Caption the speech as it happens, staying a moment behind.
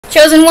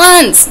Chosen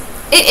ones!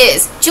 It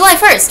is July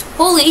 1st.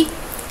 Holy.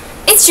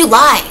 It's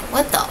July.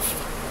 What the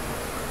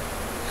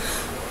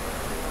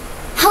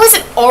How is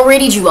it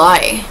already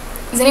July?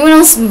 Is anyone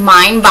else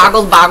mind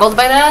boggled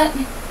by that?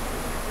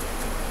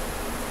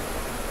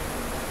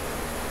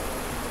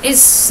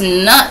 It's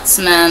nuts,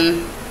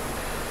 man.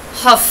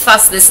 How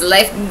fast this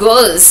life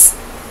goes.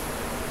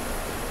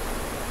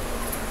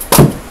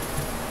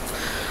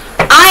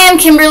 I am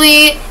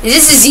Kimberly.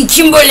 This is the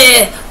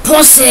Kimberly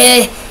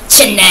Ponce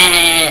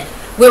channel,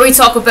 where we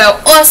talk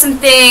about awesome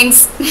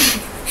things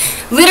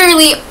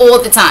literally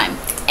all the time.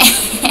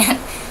 And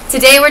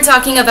today we're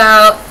talking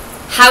about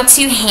how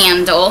to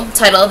handle,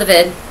 title of the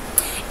vid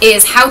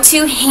is how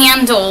to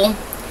handle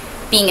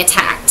being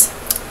attacked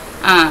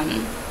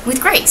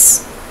with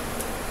grace.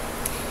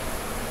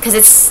 Because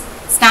it's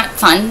not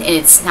fun and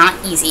it's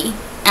not easy,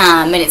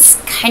 and it's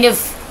kind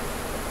of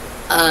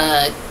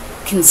a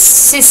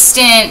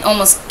consistent,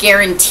 almost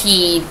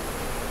guaranteed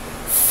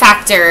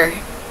factor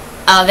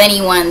of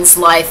anyone's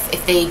life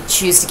if they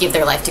choose to give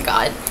their life to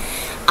God.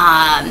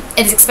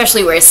 It's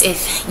especially worse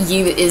if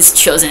you is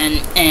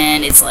chosen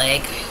and it's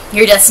like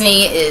your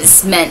destiny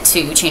is meant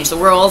to change the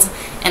world,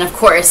 and of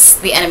course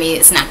the enemy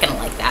is not going to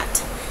like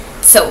that.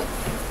 So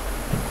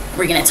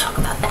we're going to talk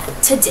about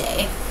that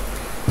today.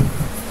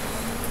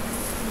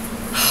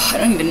 I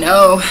don't even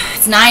know.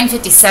 It's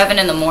 9:57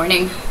 in the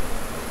morning.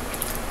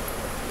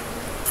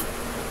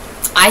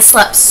 I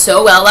slept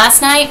so well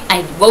last night,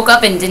 I woke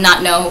up and did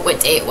not know what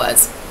day it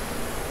was.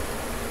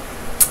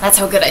 That's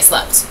how good I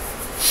slept.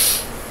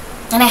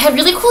 And I had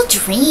really cool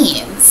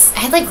dreams. I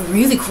had like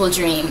really cool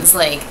dreams.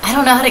 Like, I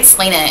don't know how to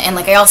explain it. And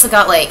like, I also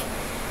got like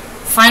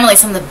finally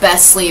some of the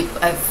best sleep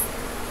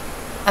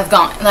I've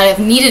gotten, that I've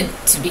needed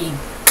to be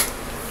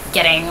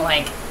getting.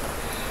 Like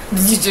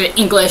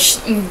English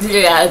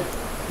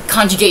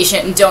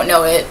conjugation, don't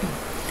know it.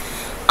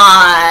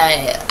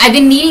 I've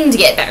been needing to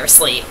get better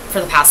sleep for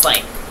the past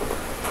like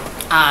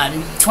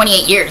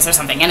 28 years or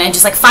something, and I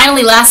just like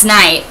finally last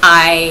night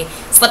I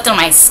slept on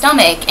my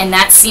stomach, and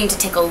that seemed to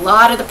take a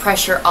lot of the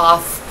pressure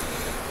off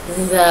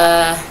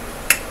the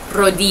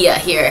rodilla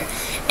here,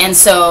 and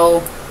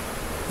so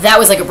that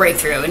was like a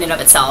breakthrough in and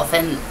of itself,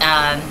 and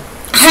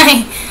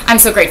I'm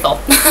so grateful.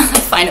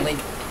 Finally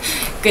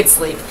good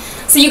sleep.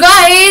 So you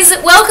guys,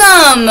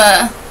 welcome.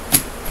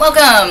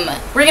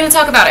 We're gonna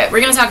talk about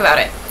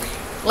it.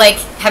 Like,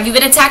 have you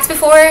been attacked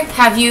before?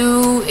 Have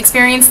you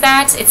experienced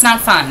that? It's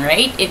not fun,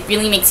 right? It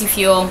really makes you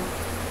feel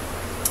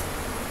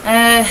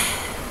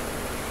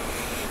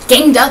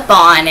ganged up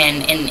on,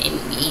 and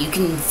you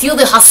can feel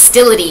the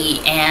hostility,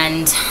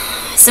 and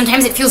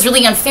sometimes it feels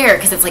really unfair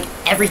because it's like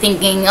everything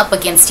ganging up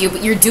against you,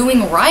 but you're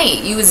doing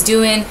right. You was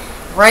doing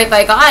right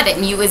by God,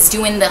 and you was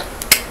doing the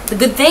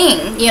good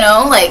thing, you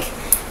know, like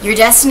your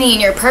destiny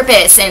and your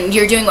purpose, and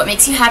you're doing what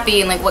makes you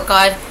happy and like what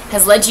God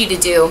has led you to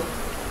do.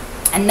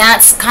 And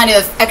that's kind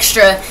of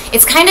extra,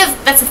 it's kind of,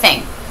 that's the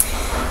thing.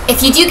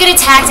 If you do get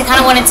attacked, I kind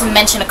of wanted to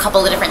mention a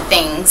couple of different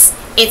things.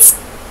 It's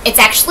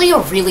actually a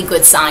really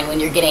good sign when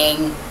you're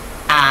getting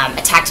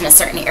attacked in a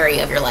certain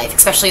area of your life,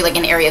 especially like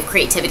an area of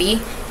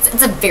creativity.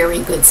 It's a very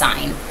good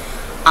sign.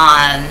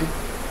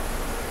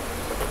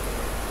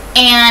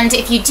 And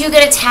if you do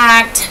get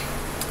attacked,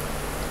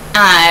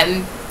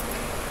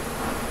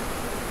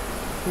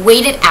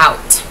 wait it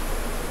out.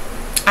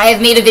 I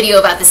have made a video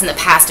about this in the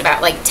past,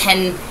 about like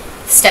 10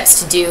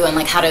 steps to do and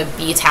like how to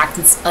be attacked,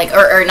 and like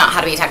or not how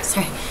to be attacked,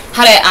 sorry,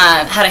 how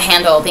to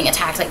handle being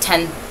attacked, like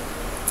 10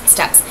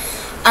 steps.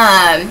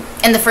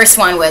 And the first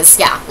one was,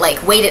 yeah,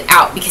 like wait it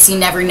out, because you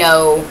never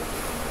know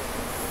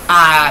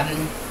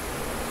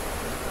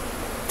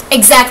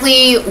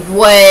exactly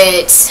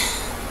what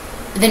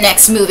the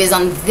next move is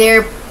on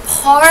their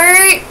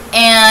part,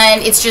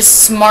 and it's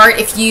just smart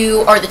if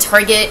you are the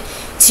target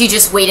to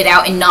just wait it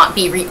out and not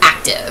be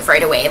reactive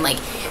right away, and like,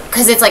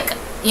 because it's like,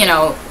 you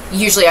know,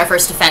 usually our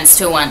first defense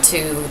to want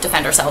to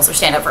defend ourselves or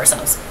stand up for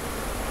ourselves.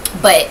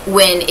 But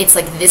when it's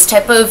like this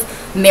type of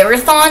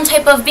marathon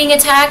type of being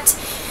attacked,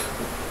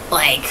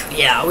 like,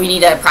 yeah, we need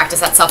to practice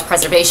that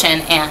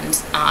self-preservation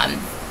and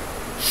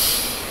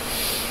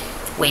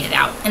wait it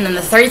out. And then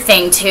the third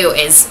thing too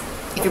is,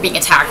 if you're being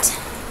attacked,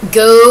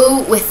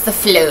 go with the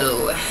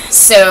flow.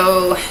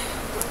 So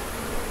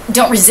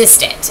don't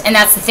resist it. And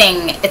that's the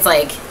thing. It's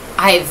like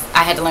I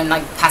had to learn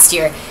like past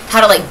year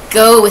how to like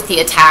go with the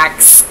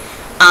attacks,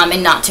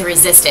 and not to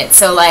resist it.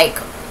 So like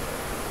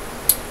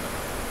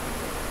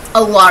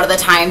a lot of the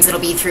times it'll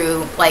be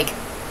through like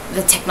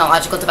the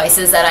technological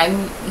devices that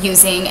I'm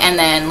using, and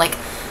then like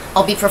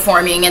I'll be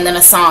performing and then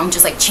a song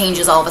just like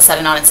changes all of a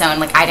sudden on its own,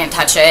 like I didn't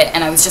touch it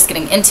and I was just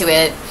getting into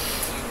it,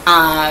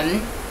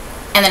 and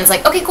then it's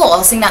like, okay, cool,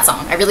 I'll sing that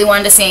song. I really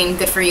wanted to sing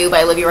Good For You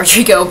by Olivia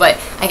Rodrigo, but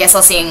I guess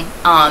I'll sing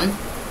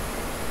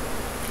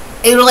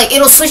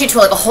it'll switch it to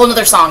like a whole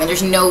nother song, and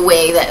there's no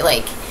way that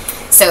like,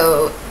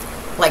 so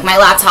like my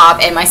laptop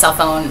and my cell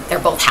phone, they're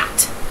both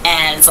hacked,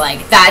 and it's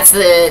like that's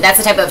the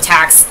type of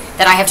attacks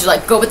that I have to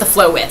like go with the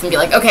flow with and be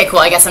like, okay, cool,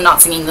 I guess I'm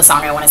not singing the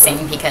song I want to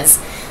sing because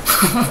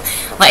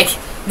like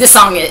this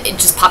song, it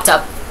just popped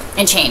up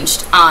and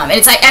changed. And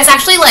it's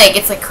actually like,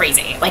 it's like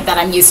crazy, like that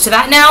I'm used to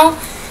that now.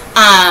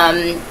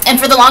 And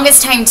for the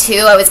longest time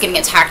too, I was getting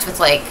attacked with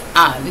like,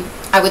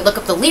 I would look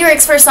up the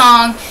lyrics for a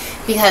song,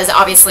 because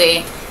obviously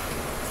you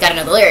gotta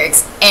know the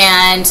lyrics.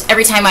 And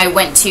every time I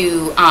went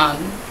to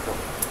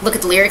look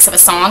at the lyrics of a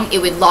song, it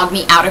would log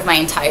me out of my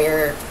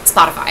entire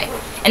Spotify.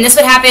 And this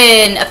would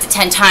happen up to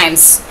 10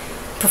 times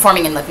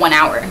performing in like 1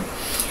 hour.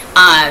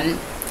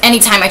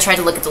 Anytime I tried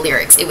to look at the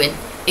lyrics, it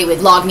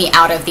would log me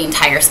out of the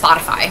entire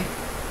Spotify.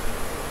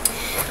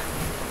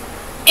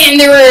 And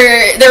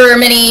there were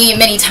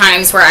many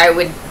times where I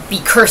would be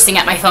cursing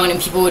at my phone and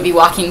people would be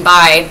walking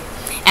by,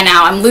 and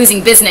now I'm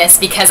losing business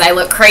because I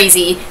look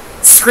crazy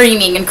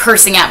screaming and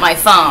cursing at my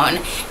phone.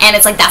 And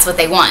it's like, that's what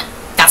they want.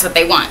 That's what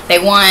they want. They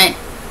want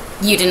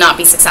you to not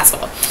be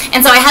successful.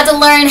 And so I had to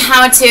learn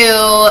how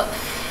to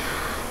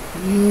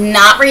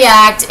not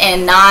react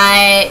and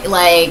not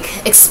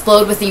like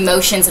explode with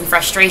emotions and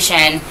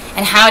frustration,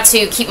 and how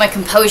to keep my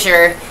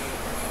composure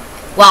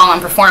while I'm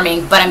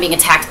performing, but I'm being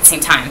attacked at the same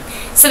time.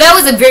 So that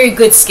was a very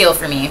good skill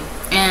for me,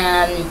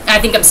 and I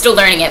think I'm still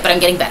learning it, but I'm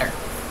getting better.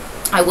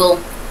 I will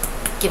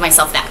give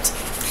myself that.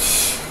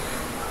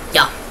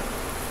 Yeah.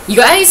 You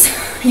guys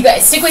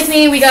stick with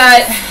me. We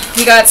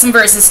got some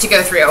verses to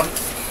go through.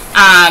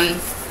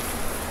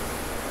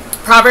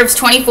 Proverbs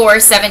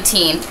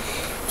 24:17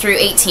 through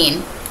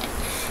 18.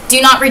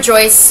 Do not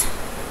rejoice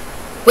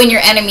when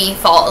your enemy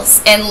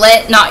falls, and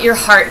let not your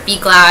heart be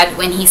glad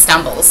when he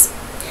stumbles.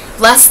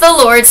 Lest the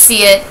Lord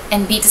see it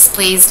and be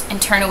displeased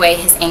and turn away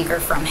his anger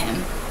from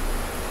him.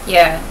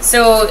 Yeah,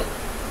 so,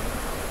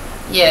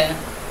 yeah.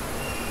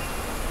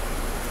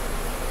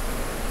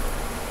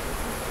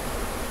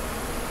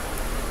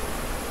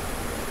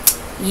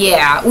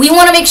 Yeah, we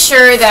want to make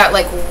sure that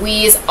like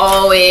we is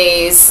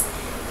always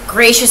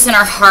gracious in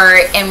our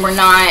heart, and we're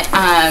not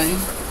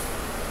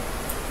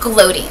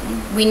gloating.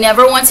 We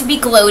never want to be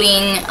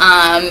gloating.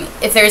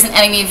 If there's an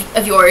enemy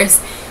of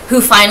yours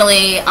who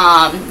finally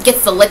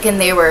gets the licking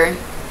they were,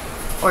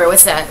 or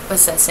what's that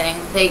saying?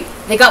 They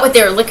got what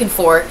they were looking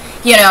for,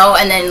 you know,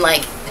 and then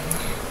like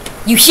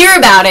you hear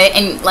about it,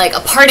 and like a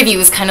part of you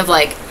is kind of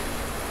like,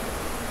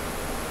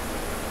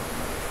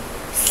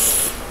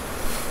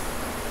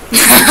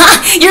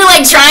 you're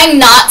like trying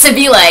not to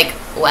be like,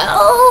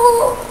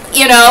 well,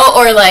 you know,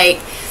 or like,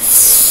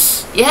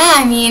 yeah,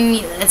 I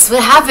mean, that's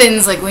what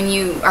happens, like, when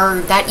you are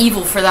that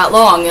evil for that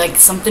long, like,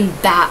 something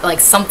bad, like,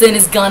 something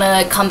is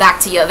gonna come back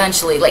to you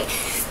eventually, like,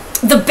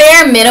 the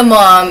bare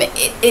minimum,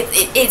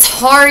 it's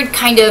hard,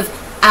 kind of,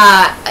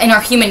 in our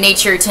human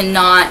nature, to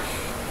not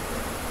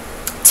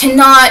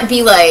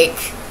be,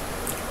 like,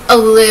 a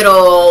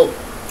little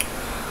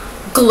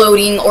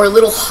gloating or a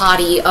little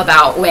haughty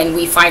about when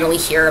we finally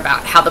hear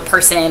about how the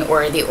person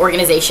or the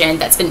organization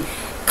that's been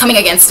coming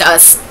against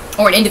us,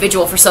 or an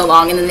individual for so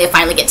long, and then they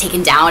finally get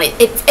taken down.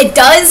 It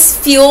does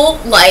feel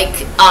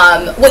like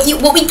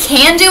what we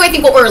can do, I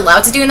think what we're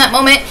allowed to do in that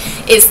moment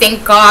is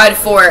thank God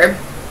for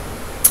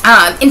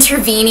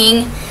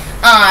intervening,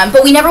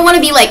 but we never want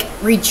to be like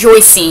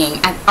rejoicing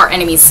at our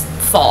enemy's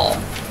fall,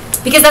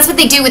 because that's what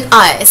they do with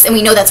us, and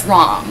we know that's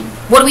wrong.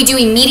 What do we do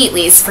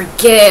immediately is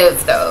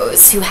forgive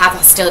those who have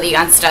hostility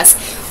against us.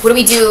 What do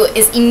we do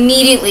is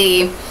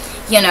immediately,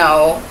 you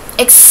know,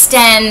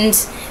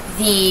 extend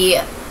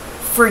the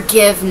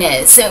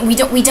forgiveness. We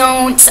don't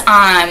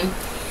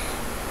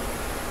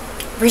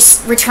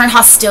return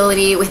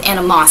hostility with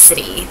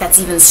animosity. That's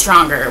even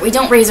stronger. We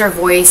don't raise our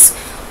voice.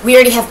 We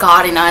already have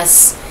God in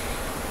us.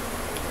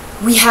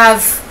 We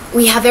have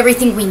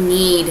everything we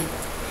need,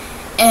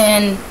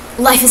 and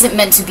life isn't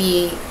meant to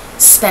be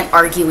spent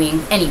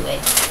arguing anyway.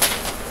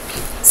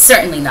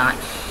 Certainly not.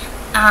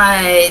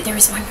 There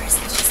was one verse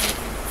I just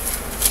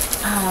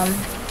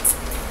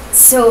like,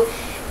 so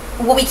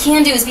what we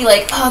can do is be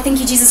like, oh, thank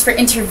you, Jesus, for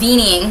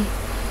intervening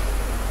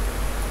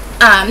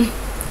on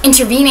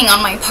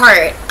my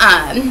part,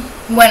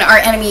 when our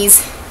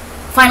enemies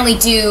finally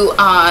do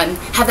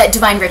have that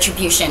divine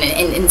retribution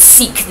and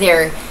seek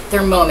their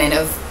moment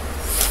of,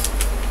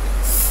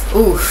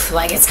 ooh,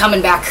 like it's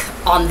coming back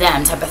on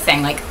them type of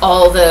thing, like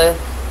all they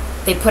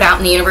put out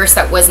in the universe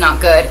that was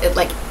not good,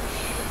 like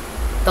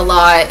the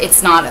law,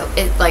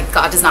 like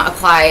God does not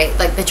apply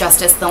like the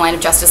line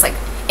of justice, like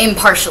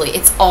impartially.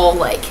 It's all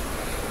like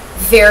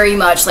very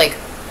much like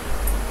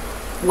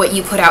what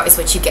you put out is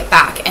what you get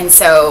back. And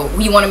so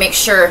we want to make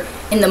sure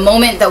in the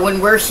moment that when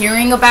we're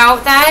hearing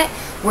about that,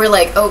 we're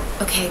like, oh,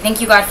 okay,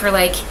 thank you, God, for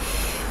like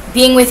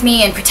being with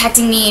me and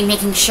protecting me and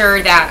making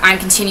sure that I'm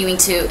continuing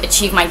to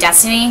achieve my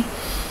destiny.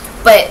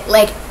 But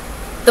like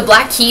the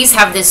Black Keys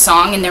have this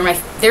song, and they are my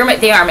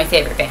favorite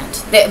band.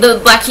 The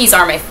Black Keys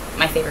are my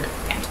favorite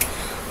band.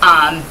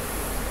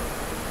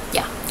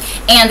 Yeah,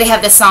 and they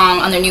have this song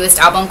on their newest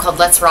album called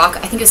Let's Rock.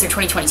 I think it was their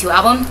 2022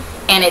 album,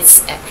 and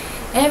it's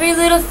every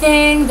little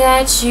thing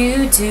that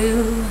you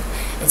do,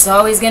 it's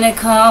always gonna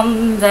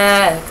come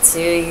back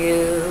to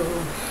you.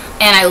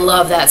 And I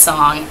love that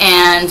song,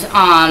 and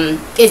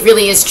it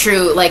really is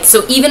true. Like,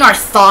 so even our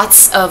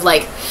thoughts of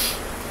like,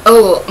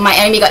 oh, my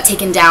enemy got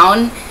taken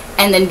down,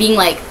 and then being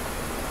like,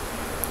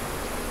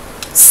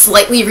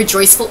 slightly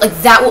rejoiceful, like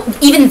that will,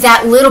 even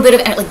that little bit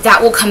of, like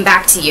that will come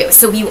back to you.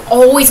 So we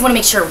always want to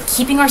make sure we're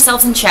keeping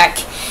ourselves in check,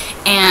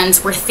 and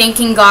we're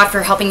thanking God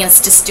for helping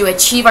us just to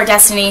achieve our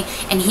destiny,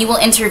 and he will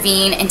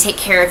intervene and take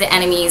care of the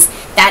enemies.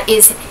 That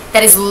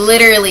is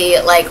literally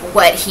like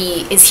what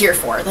he is here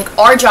for. Like,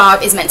 our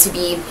job is meant to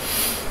be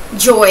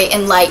joy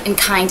and light and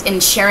kind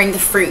and sharing the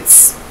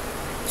fruits.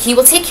 He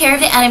will take care of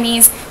the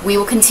enemies. We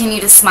will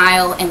continue to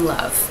smile and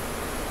love.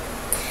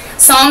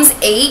 Psalms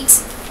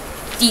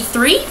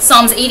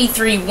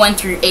 83, 1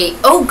 through 8.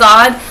 Oh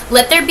God,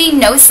 let there be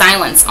no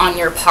silence on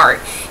your part.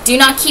 Do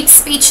not keep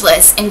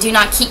speechless, and do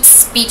not keep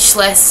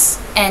speechless,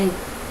 and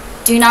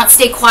do not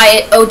stay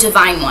quiet, O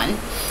divine one.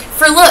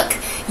 For look,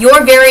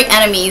 your very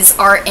enemies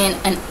are in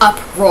an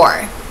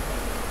uproar.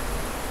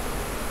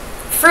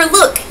 For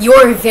look,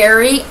 your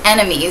very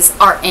enemies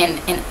are in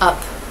an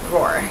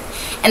uproar,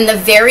 and the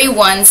very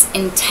ones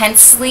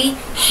intensely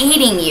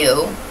hating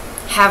you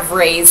have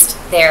raised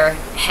their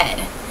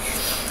head.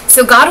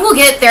 So God will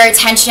get their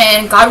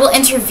attention. God will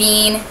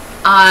intervene.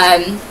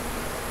 I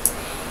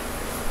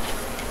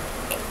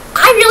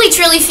really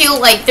truly feel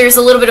like there's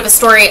a little bit of a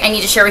story I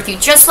need to share with you.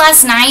 Just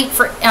last night,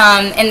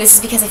 and this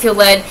is because I feel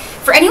led,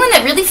 for anyone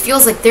that really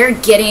feels like they're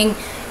getting,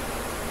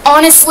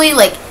 honestly,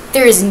 like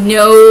there is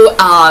no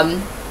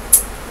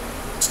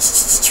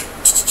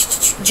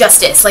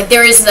justice. Like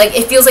there is, like,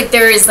 it feels like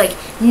there is like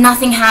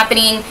nothing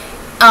happening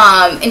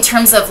in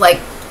terms of like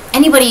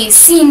anybody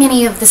seeing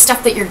any of the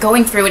stuff that you're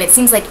going through, and it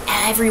seems like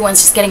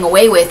everyone's just getting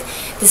away with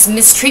this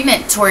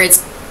mistreatment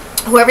towards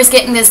whoever's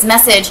getting this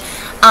message.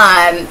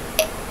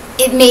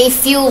 It may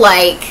feel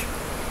like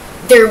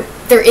there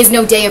is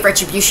no day of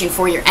retribution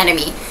for your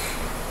enemy,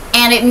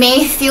 and it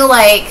may feel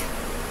like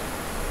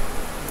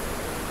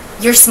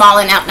you're small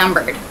and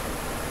outnumbered.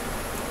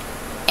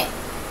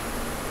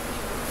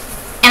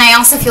 And I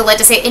also feel led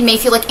to say it may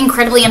feel like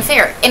incredibly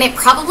unfair, and it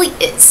probably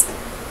is.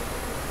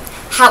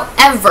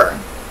 However,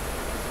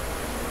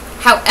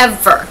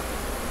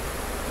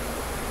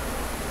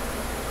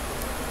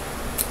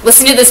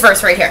 listen to this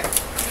verse right here.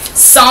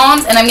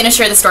 Psalms, and I'm going to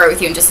share the story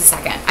with you in just a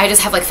second. I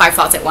just have like 5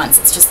 thoughts at once.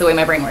 It's just the way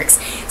my brain works.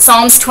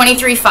 Psalms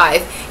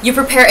 23:5. You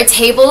prepare a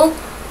table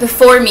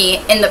before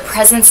me in the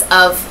presence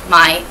of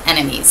my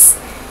enemies.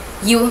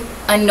 You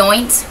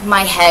anoint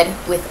my head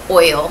with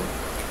oil.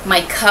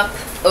 My cup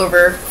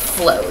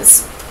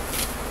overflows.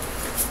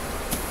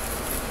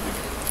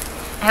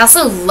 I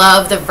also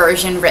love the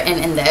version written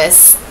in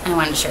this. I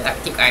wanted to share that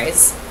with you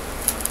guys,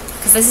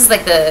 because this is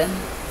like the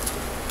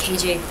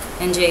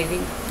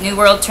KJNJV, New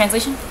World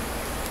Translation.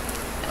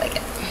 I like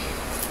it.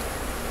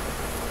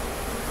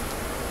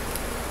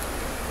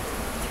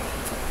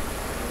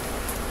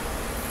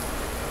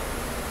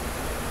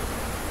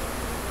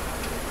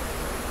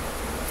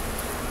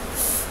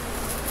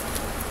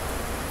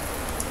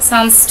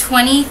 Psalms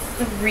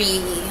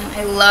 23.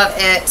 I love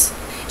it.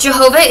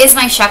 Jehovah is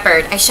my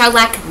shepherd. I shall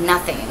lack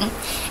nothing.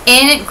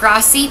 In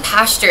grassy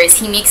pastures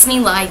he makes me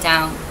lie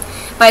down.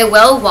 By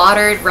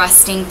well-watered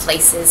resting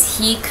places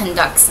he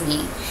conducts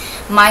me.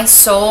 My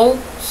soul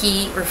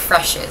he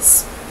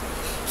refreshes.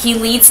 He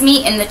leads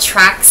me in the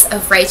tracks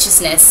of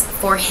righteousness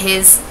for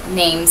his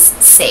name's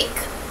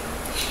sake.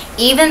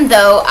 Even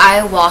though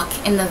I walk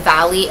in the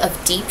valley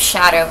of deep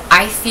shadow,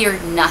 I fear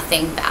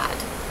nothing bad.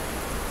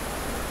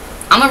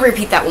 I'm going to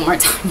repeat that one more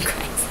time, you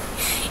guys.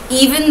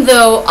 Even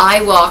though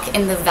I walk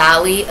in the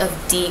valley of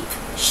deep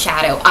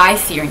shadow, I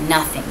fear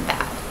nothing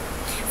bad.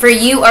 For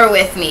you are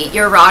with me.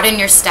 Your rod and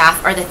your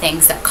staff are the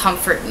things that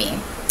comfort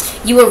me.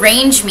 You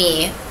arrange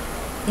You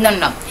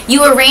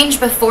arrange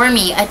before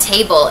me a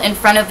table in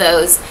front of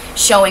those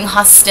showing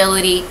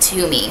hostility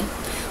to me.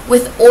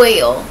 With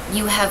oil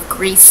you have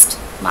greased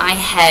my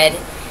head.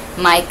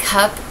 My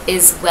cup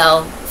is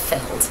well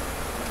filled.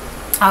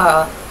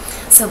 Oh,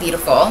 so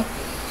beautiful.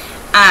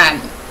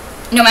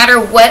 No matter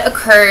what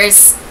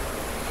occurs,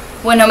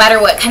 no matter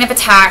what kind of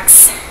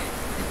attacks,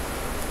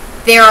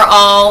 they are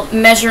all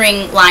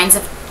measuring lines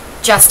of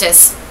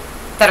justice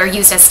that are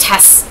used as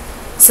tests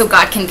so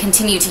God can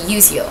continue to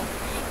use you.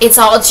 It's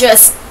all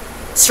just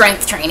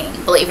strength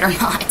training, believe it or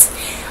not.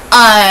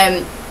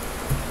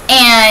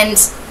 And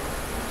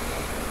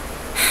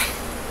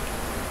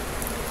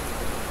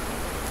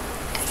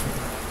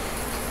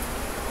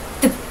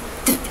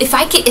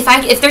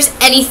if there's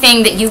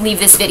anything that you leave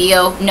this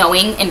video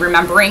knowing and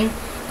remembering,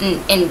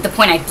 and the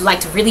point I'd like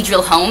to really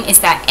drill home is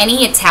that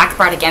any attack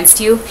brought against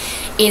you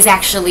is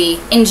actually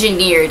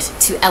engineered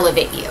to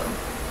elevate you.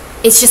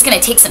 It's just going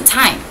to take some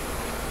time.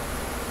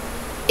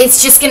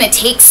 It's just going to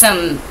take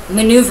some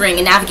maneuvering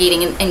and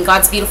navigating, and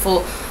God's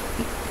beautiful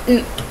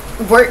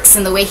works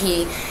and the way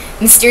he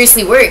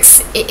mysteriously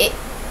works. It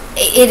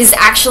is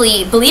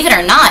actually, believe it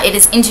or not, it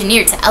is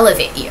engineered to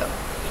elevate you.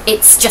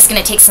 It's just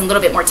going to take some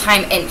little bit more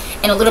time and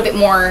a little bit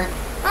more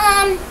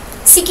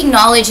seeking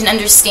knowledge and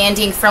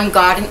understanding from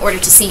God in order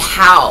to see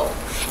how.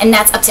 And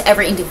that's up to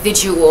every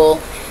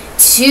individual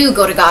to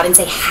go to God and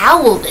say,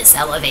 how will this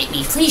elevate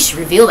me? Please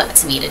reveal that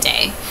to me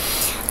today.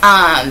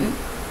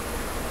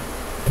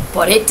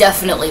 But it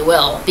definitely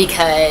will,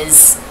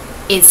 because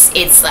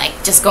it's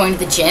like just going to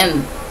the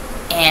gym,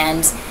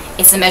 and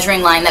it's a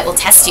measuring line that will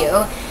test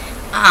you.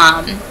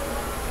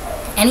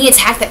 Any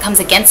attack that comes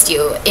against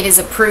you, it is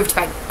approved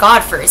by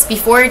God first.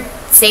 Before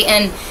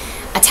Satan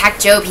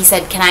attacked Job, he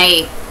said, can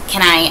I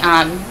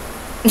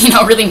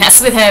really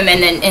mess with him?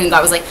 And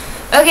God was like,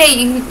 okay,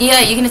 you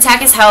can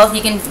attack his health,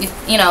 you can,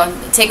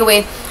 take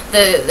away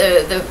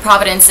the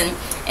providence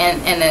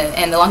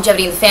and the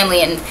longevity of the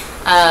family, and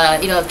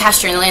the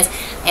pasture and the lands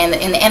and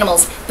the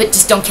animals, but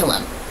just don't kill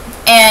him.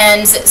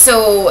 And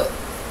so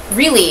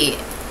really,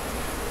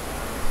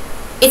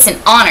 it's an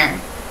honor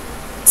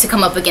to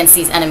come up against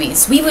these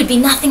enemies. We would be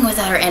nothing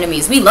without our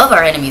enemies. We love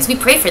our enemies. We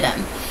pray for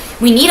them.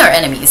 We need our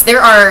enemies. There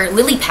are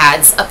lily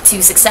pads up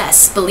to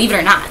success, believe it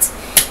or not.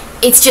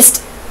 It's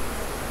just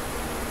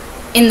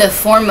in the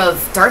form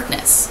of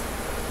darkness.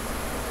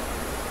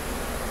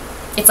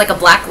 It's like a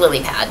black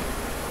lily pad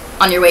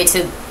on your way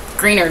to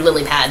greener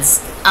lily pads.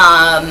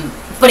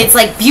 But it's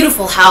like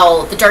beautiful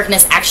how the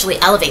darkness actually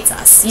elevates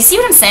us. You see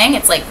what I'm saying?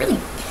 It's like really,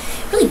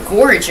 really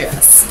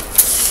gorgeous.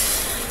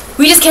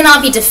 We just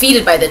cannot be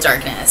defeated by the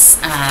darkness.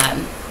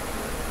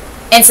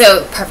 And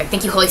so, perfect.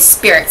 Thank you, Holy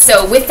Spirit.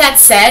 So with that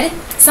said,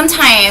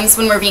 sometimes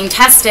when we're being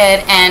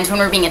tested and when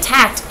we're being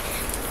attacked,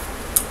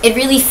 it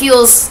really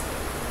feels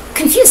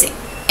confusing.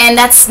 And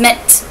that's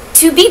meant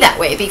to be that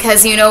way,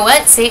 because you know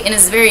what? Satan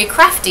is very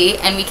crafty,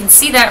 and we can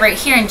see that right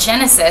here in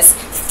Genesis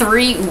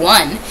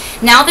 3:1.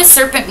 Now the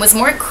serpent was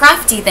more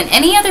crafty than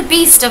any other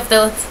beast of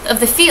the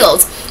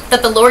field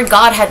that the Lord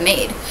God had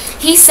made.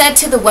 He said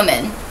to the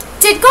woman,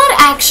 "Did God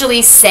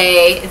actually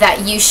say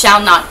that you shall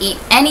not eat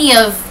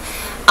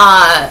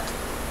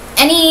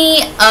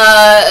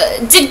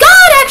did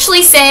God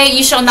actually say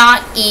you shall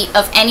not eat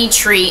of any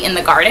tree in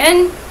the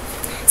garden?"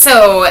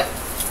 So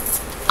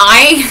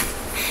I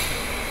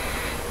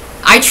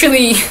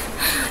truly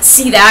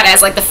see that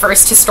as like the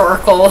first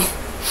historical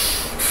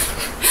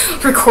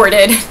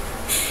recorded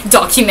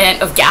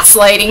document of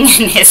gaslighting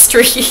in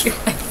history.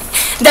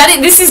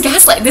 This is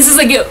gaslight. This is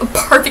like a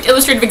perfect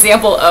illustrative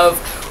example of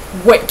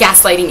what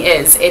gaslighting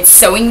is. It's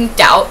sowing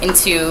doubt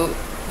into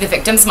the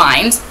victim's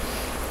mind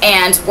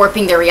and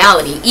warping their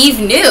reality. Eve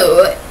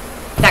knew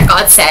that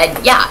God said,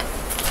 I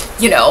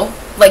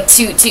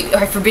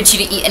forbid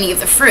you to eat any of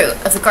the fruit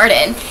of the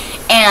garden,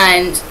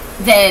 and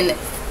then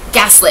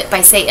gaslit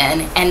by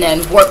Satan, and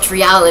then warped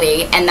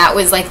reality. And that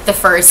was like the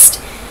first.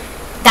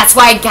 That's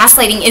why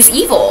gaslighting is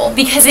evil,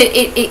 because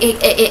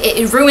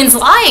it ruins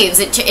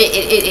lives.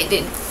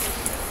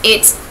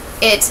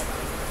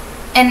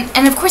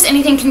 And of course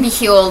anything can be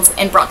healed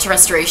and brought to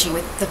restoration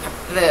with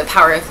the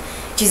power of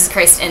Jesus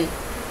Christ, and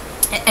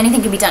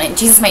anything can be done in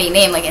Jesus' mighty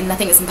name, and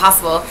nothing is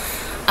impossible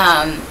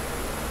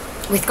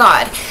with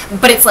God.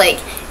 But it's like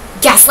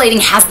gaslighting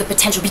has the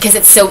potential, because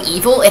it's so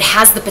evil, it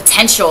has the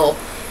potential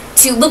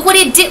to look what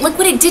it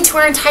did to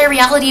our entire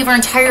reality of our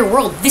entire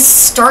world. This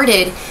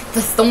started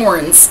the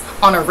thorns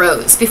on a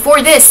rose. Before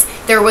this,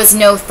 there was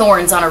no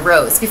thorns on a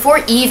rose.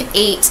 Before Eve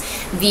ate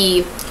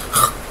the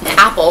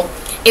apple,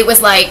 it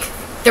was like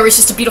there was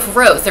just a beautiful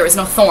rose. There was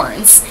no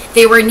thorns.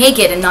 They were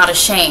naked and not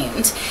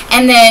ashamed.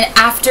 And then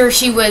after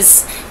she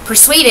was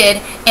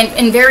persuaded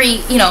and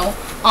very,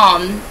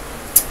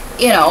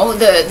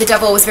 the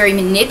devil was very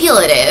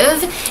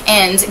manipulative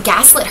and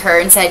gaslit her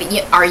and said,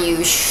 "Are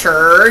you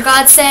sure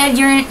God said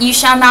you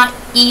shall not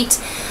eat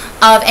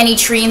of any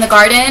tree in the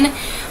garden?"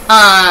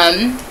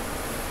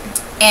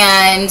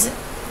 And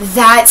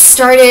that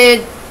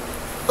started,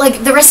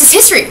 like, the rest is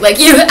history.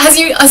 Like,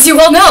 as you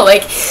all know,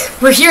 like,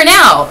 we're here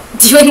now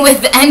dealing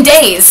with the end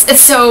days.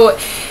 So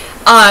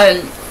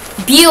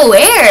be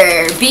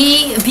aware,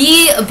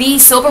 be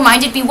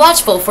sober-minded, be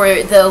watchful,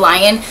 for the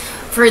lion.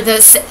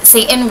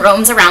 Satan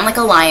roams around like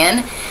a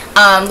lion,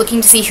 looking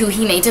to see who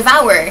he may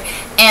devour.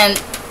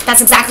 And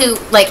that's exactly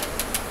like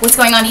what's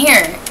going on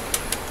here.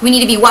 We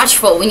need to be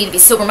watchful. We need to be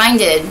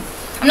sober-minded.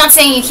 I'm not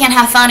saying you can't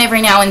have fun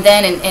every now and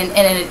then,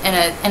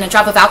 and a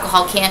drop of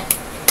alcohol can't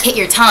hit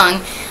your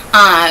tongue,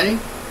 and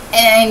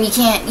you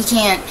can't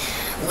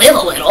live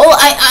a little.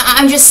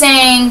 I'm just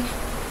saying,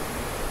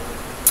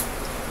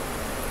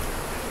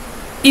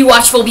 be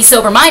watchful, be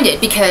sober-minded,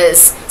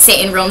 because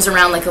Satan roams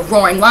around like a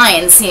roaring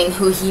lion, seeing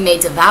who he may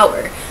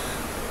devour.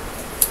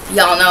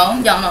 Y'all know?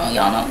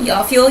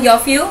 Y'all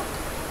feel?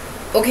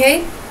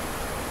 Okay?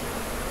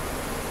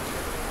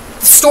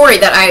 The story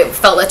that I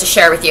felt led to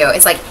share with you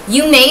is like,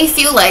 you may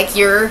feel like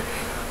you're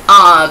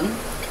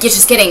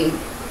just getting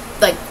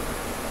like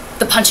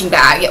the punching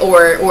bag,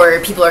 or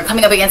people are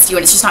coming up against you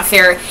and it's just not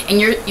fair, and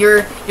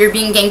you're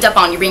being ganged up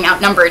on, you're being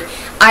outnumbered.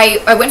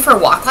 I went for a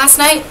walk last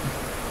night,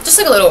 just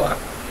like a little walk.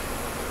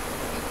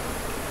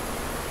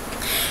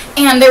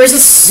 And there was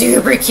this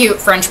super cute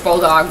French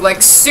bulldog, like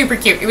super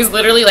cute. It was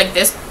literally like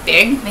this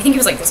big. I think he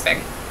was like this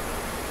big.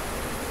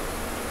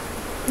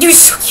 He was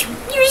so cute.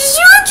 He was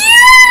so cute.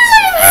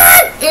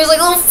 He was like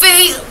a little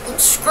face,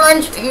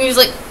 scrunched, and he was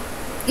like,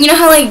 you know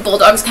how like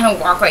bulldogs kind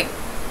of walk like,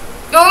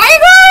 oh my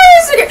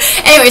god.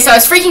 Anyway, so I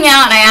was freaking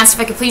out, and I asked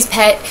if I could please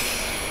pet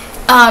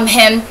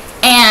him,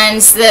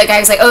 And the guy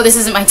was like, oh, this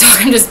isn't my dog,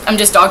 I'm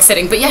just dog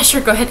sitting, but yeah,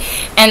 sure, go ahead.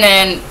 And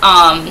then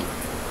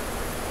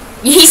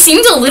he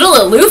seemed a little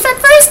aloof at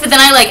first, but then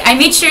I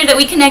made sure that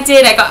we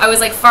connected. I was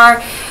like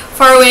far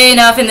away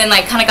enough, and then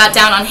like kind of got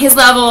down on his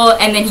level,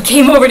 and then he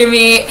came over to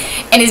me,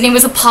 and his name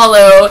was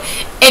Apollo,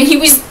 and he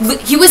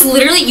was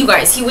literally, you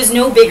guys, he was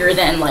no bigger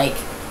than like,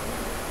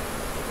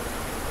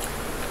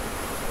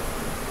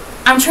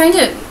 I'm trying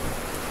to,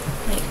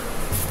 like,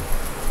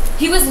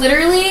 he was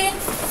literally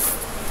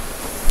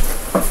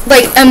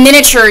like a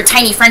miniature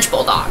tiny French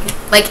bulldog,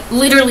 like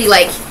literally,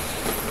 like,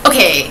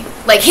 okay,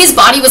 like his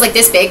body was like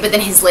this big, but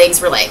then his legs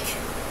were like,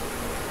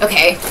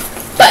 okay,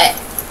 but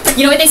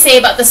you know what they say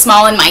about the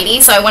small and mighty?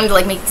 So I wanted to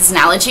like make this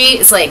analogy.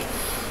 It's like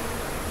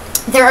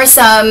there are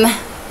some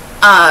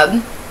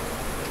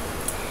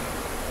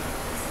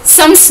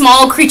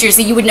small creatures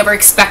that you would never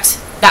expect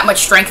that much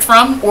strength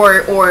from,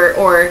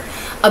 or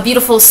a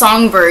beautiful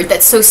songbird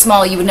that's so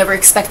small you would never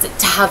expect it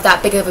to have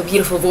that big of a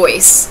beautiful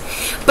voice.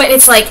 But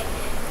it's like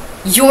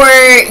you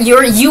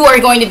are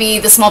going to be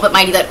the small but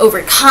mighty that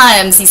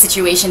overcomes these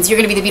situations. You're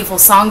going to be the beautiful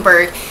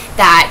songbird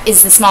that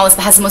is the smallest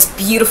but has the most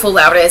beautiful,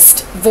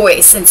 loudest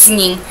voice and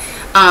singing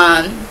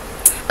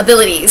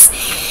abilities.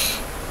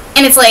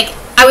 And it's like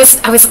I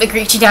was like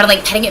reaching down and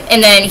like petting him,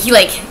 and then he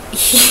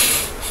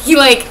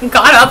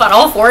got up on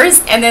all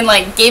fours and then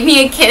like gave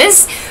me a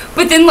kiss,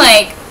 but then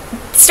like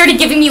started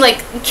giving me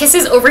like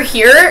kisses over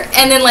here,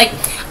 and then like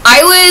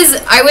I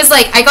was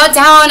like, I got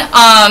down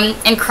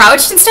and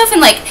crouched and stuff, and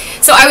like,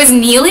 so I was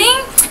kneeling,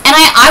 and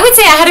I would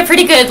say I had a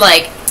pretty good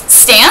like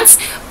stance,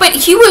 but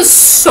he was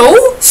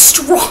so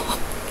strong,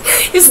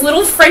 this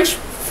little French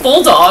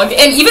bulldog,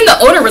 and even the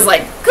owner was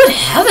like, good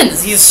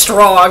heavens, he's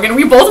strong, and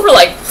we both were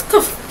like, what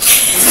the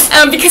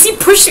because he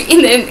pushed me,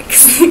 and then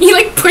he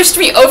like pushed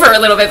me over a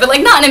little bit, but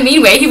like not in a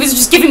mean way. He was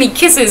just giving me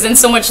kisses and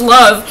so much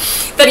love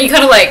that he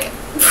kind of like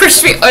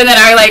pushed me, and then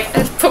I like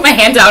put my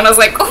hand down. I was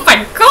like, oh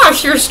my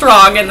gosh, you're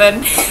strong. And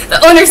then the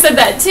owner said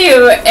that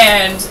too,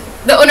 and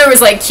the owner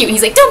was like cute.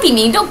 He's like, don't be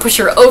mean, don't push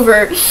her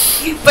over.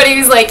 But he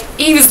was like,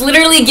 he was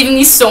literally giving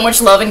me so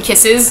much love and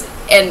kisses,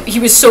 and he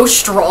was so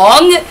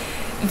strong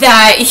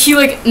that he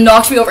like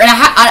knocked me over, and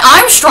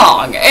I'm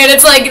strong, and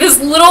it's like this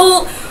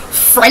little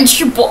French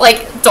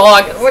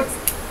dog.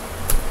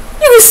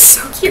 It was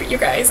so cute, you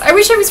guys. I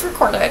wish I was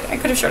recorded. I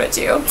could have showed it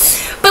to you.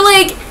 But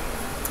like,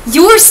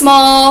 you're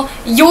small,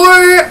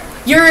 you're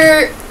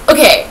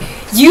okay,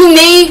 you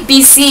may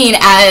be seen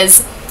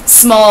as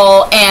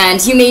small,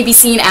 and you may be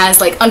seen as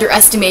like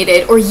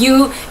underestimated, or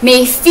you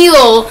may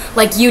feel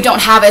like you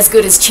don't have as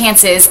good as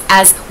chances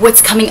as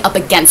what's coming up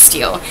against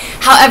you.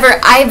 However,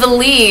 I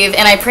believe,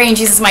 and I pray in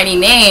Jesus' mighty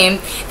name,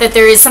 that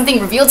there is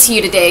something revealed to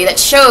you today that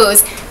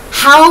shows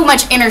how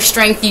much inner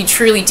strength you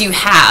truly do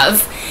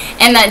have,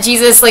 and that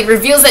Jesus like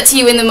reveals that to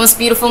you in the most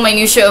beautiful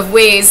minutiae of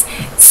ways,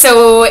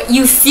 so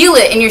you feel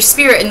it in your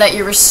spirit, and that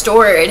you're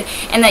restored,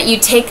 and that you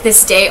take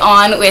this day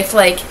on with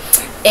like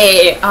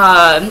a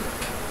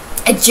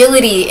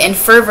agility and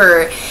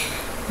fervor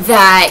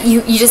that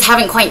you just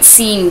haven't quite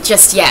seen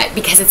just yet,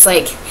 because it's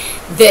like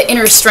the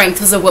inner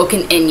strength was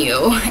awoken in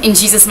you in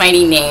Jesus'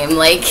 mighty name.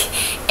 Like,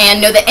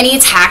 and know that any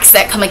attacks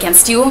that come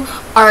against you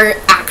are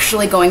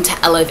actually going to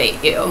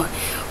elevate you.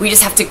 We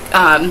just have to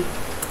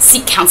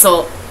seek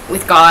counsel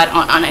with God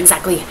on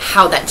exactly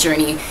how that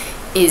journey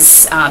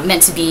is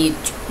meant to be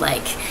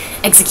like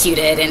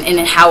executed, and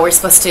how we're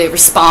supposed to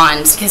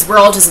respond, because we're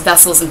all just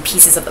vessels and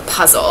pieces of the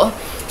puzzle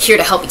here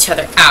to help each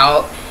other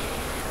out.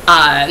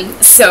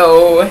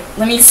 So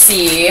let me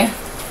see,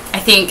 I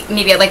think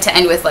maybe I'd like to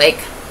end with like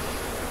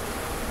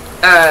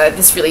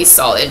this really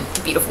solid,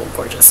 beautiful,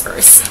 gorgeous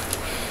verse.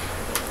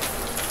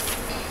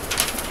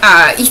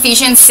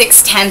 Ephesians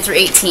 6:10 through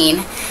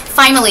 18.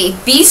 Finally,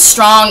 be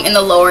strong in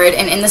the Lord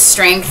and in the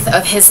strength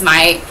of his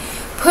might.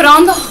 Put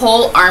on the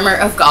whole armor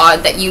of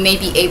God, that you may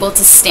be able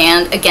to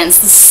stand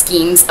against the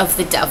schemes of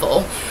the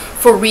devil.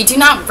 For we do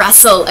not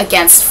wrestle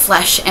against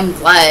flesh and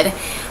blood,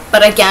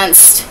 but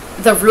against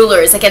the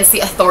rulers, against the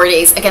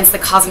authorities, against the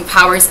cosmic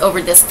powers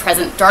over this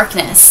present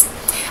darkness,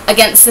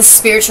 against the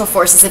spiritual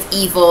forces of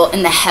evil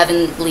in the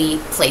heavenly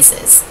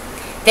places.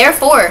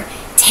 Therefore,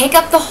 take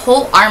up the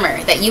whole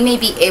armor, that you may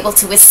be able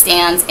to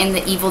withstand in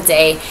the evil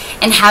day,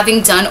 and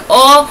having done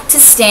all, to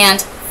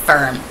stand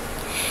firm.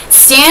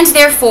 Stand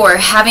therefore,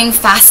 having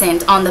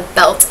fastened on the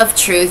belt of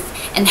truth,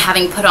 and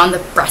having put on the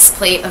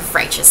breastplate of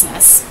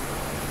righteousness.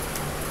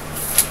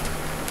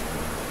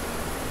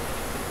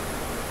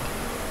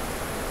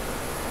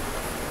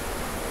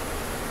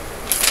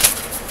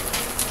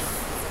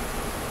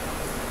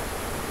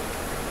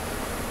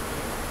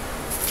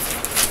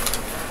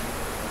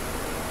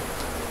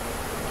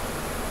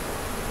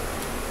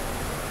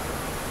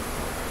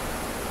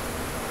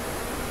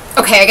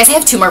 Okay, I guess I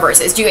have two more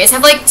verses. Do you guys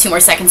have like 2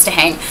 more seconds to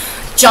hang?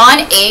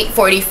 John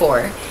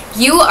 8:44.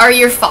 You are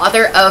your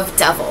father of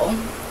devil.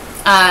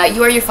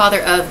 You are your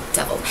father of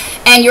devil.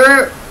 And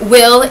your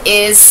will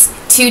is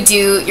to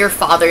do your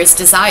father's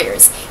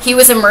desires. He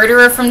was a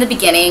murderer from the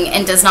beginning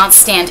and does not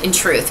stand in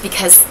truth,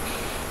 because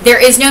There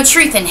is no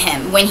truth in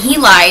him. When he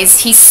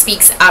lies, he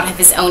speaks out of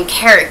his own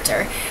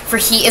character, for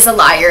he is a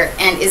liar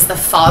and is the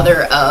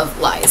father of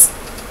lies.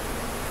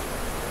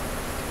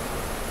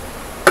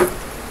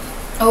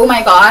 Oh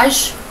my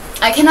gosh.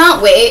 I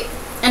cannot wait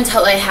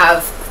until I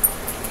have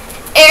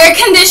air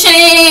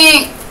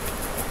conditioning.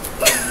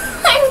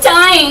 I'm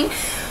dying.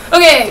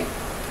 Okay,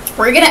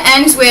 we're going to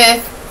end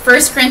with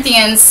 1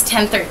 Corinthians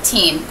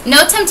 10:13.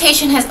 No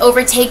temptation has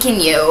overtaken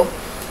you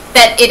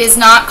that it is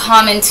not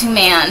common to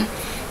man.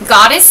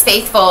 God is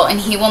faithful, and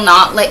he will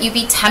not let you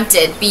be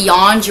tempted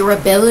beyond your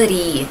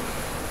ability.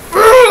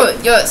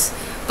 Yes.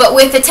 But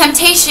with the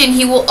temptation,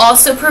 he will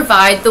also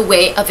provide the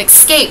way of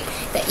escape,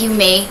 that you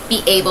may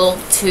be able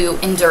to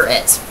endure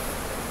it.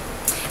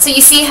 So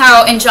you see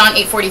how in John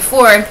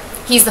 8:44,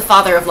 he's the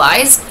father of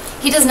lies.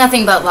 He does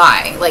nothing but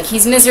lie. Like,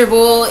 he's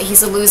miserable,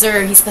 he's a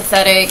loser, he's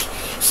pathetic.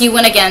 He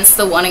went against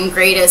the one and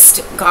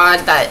greatest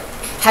God that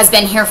has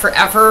been here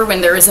forever when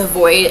there is a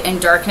void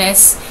and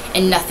darkness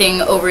and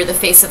nothing over the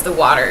face of the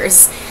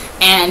waters.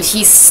 And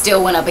he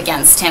still went up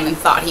against him and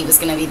thought he was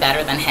going to be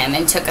better than him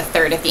and took a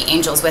third of the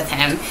angels with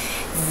him.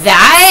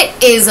 That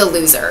is a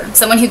loser.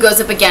 Someone who goes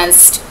up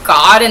against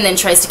God and then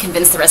tries to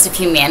convince the rest of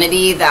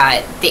humanity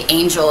that the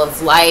angel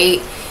of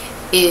light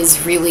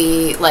is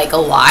really like a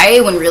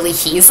lie when really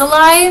he's a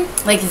lie.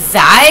 Like,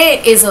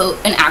 that is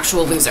an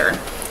actual loser.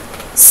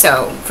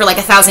 So for like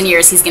 1,000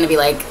 years, he's going to be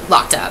like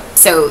locked up.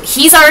 So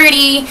he's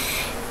already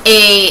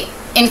a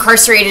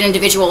incarcerated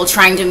individual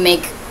trying to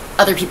make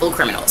other people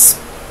criminals.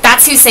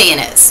 That's who Satan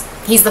is.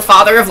 He's the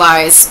father of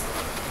lies.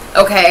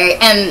 Okay,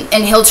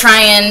 and he'll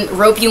try and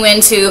rope you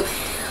into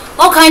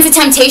all kinds of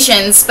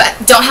temptations, but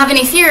don't have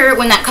any fear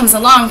when that comes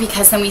along,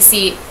 because then we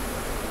see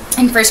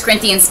in 1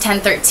 Corinthians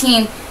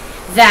 10:13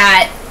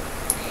 that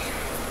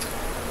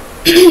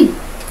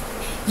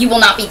you will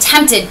not be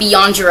tempted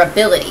beyond your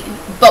ability,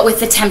 but with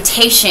the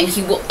temptation,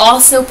 he will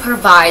also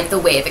provide the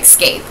way of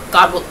escape.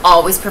 God will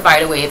always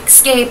provide a way of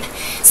escape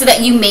so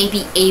that you may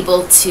be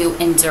able to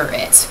endure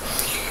it.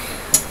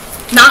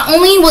 Not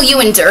only will you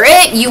endure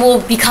it, you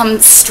will become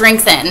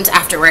strengthened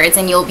afterwards,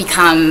 and you'll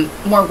become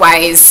more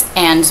wise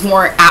and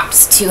more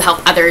apt to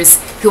help others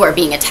who are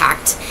being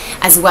attacked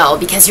as well,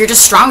 because you're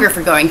just stronger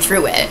for going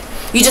through it.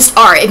 You just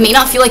are. It may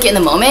not feel like it in the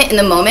moment. In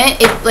the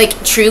moment, it,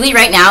 like, truly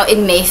right now, it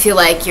may feel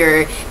like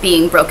you're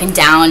being broken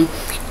down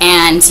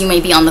and you may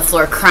be on the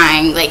floor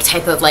crying, like,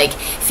 type of like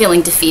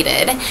feeling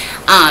defeated.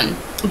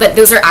 But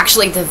those are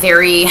actually the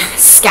very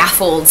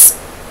scaffolds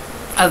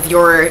of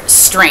your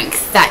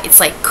strength, that it's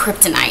like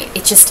kryptonite.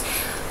 It just,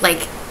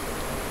 like,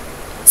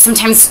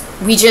 sometimes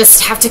we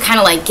just have to kind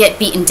of like get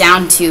beaten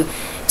down to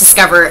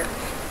discover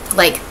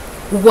like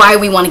why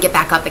we want to get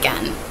back up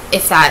again,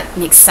 if that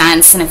makes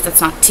sense and if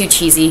that's not too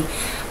cheesy.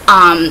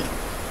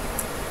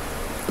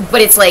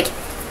 But it's like,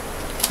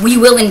 we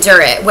will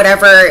endure it.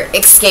 Whatever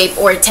escape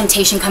or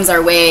temptation comes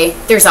our way,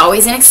 there's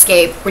always an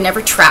escape. We're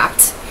never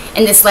trapped,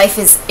 and this life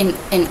is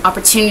an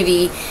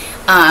opportunity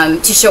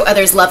to show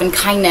others love and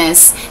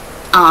kindness.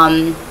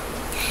 And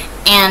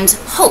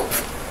hope.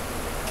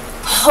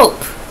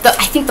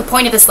 I think the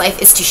point of this life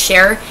is to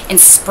share and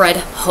spread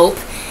hope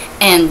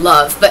and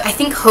love. But I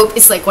think hope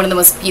is like one of the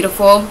most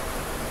beautiful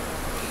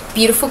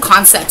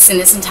concepts in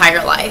this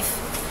entire life.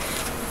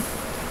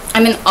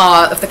 I'm in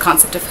awe of the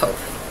concept of hope.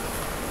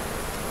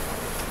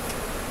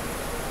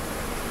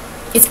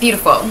 It's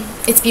beautiful.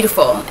 It's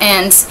beautiful.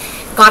 And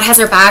God has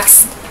our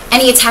backs.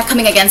 Any attack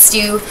coming against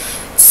you,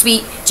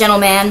 sweet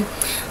gentleman,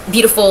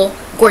 beautiful,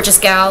 gorgeous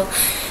gal,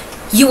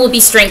 you will be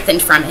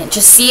strengthened from it.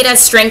 Just see it as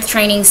strength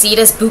training. See it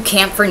as boot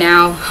camp for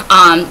now.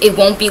 It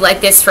won't be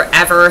like this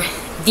forever.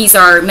 These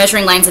are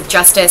measuring lines of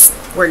justice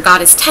where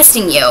God is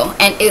testing you,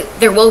 and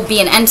there will be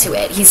an end to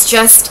it. He's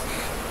just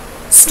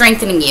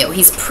strengthening you.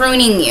 He's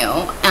pruning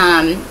you.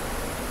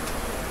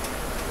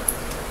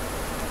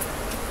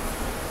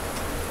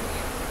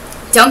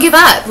 Don't give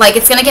up. Like,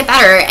 it's going to get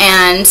better.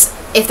 And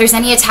if there's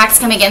any attacks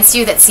coming against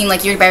you that seem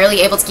like you're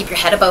barely able to keep your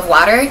head above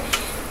water,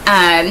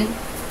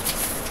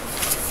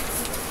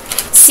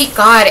 seek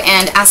God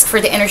and ask for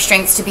the inner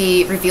strength to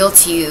be revealed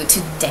to you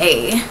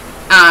today.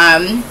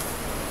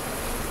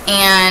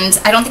 And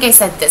I don't think I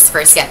said this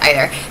verse yet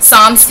either.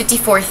 Psalms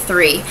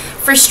 54:3.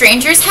 For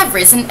strangers have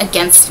risen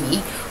against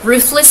me.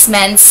 Ruthless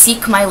men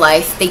seek my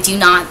life. They do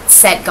not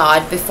set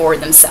God before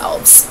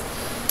themselves.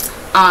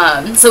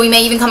 So we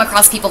may even come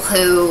across people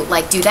who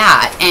like do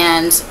that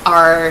and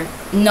are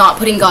not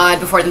putting God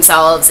before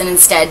themselves and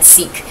instead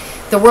seek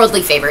the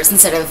worldly favors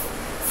instead of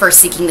first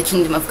seeking the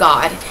kingdom of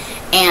God.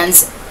 And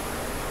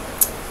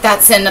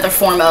that's another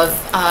form of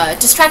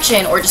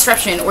distraction or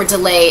disruption or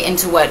delay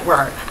into what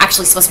we're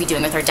actually supposed to be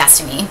doing with our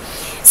destiny.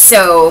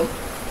 So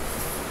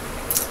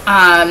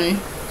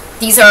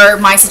these are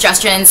my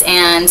suggestions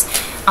and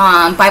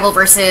Bible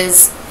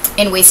verses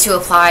and ways to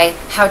apply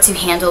how to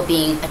handle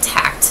being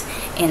attacked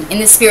in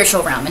the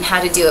spiritual realm and how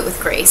to do it with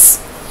grace.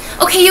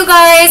 Okay, you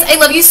guys, I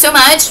love you so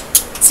much.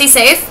 Stay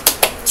safe.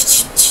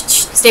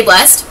 Stay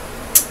blessed.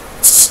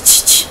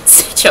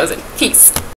 Stay chosen. Peace.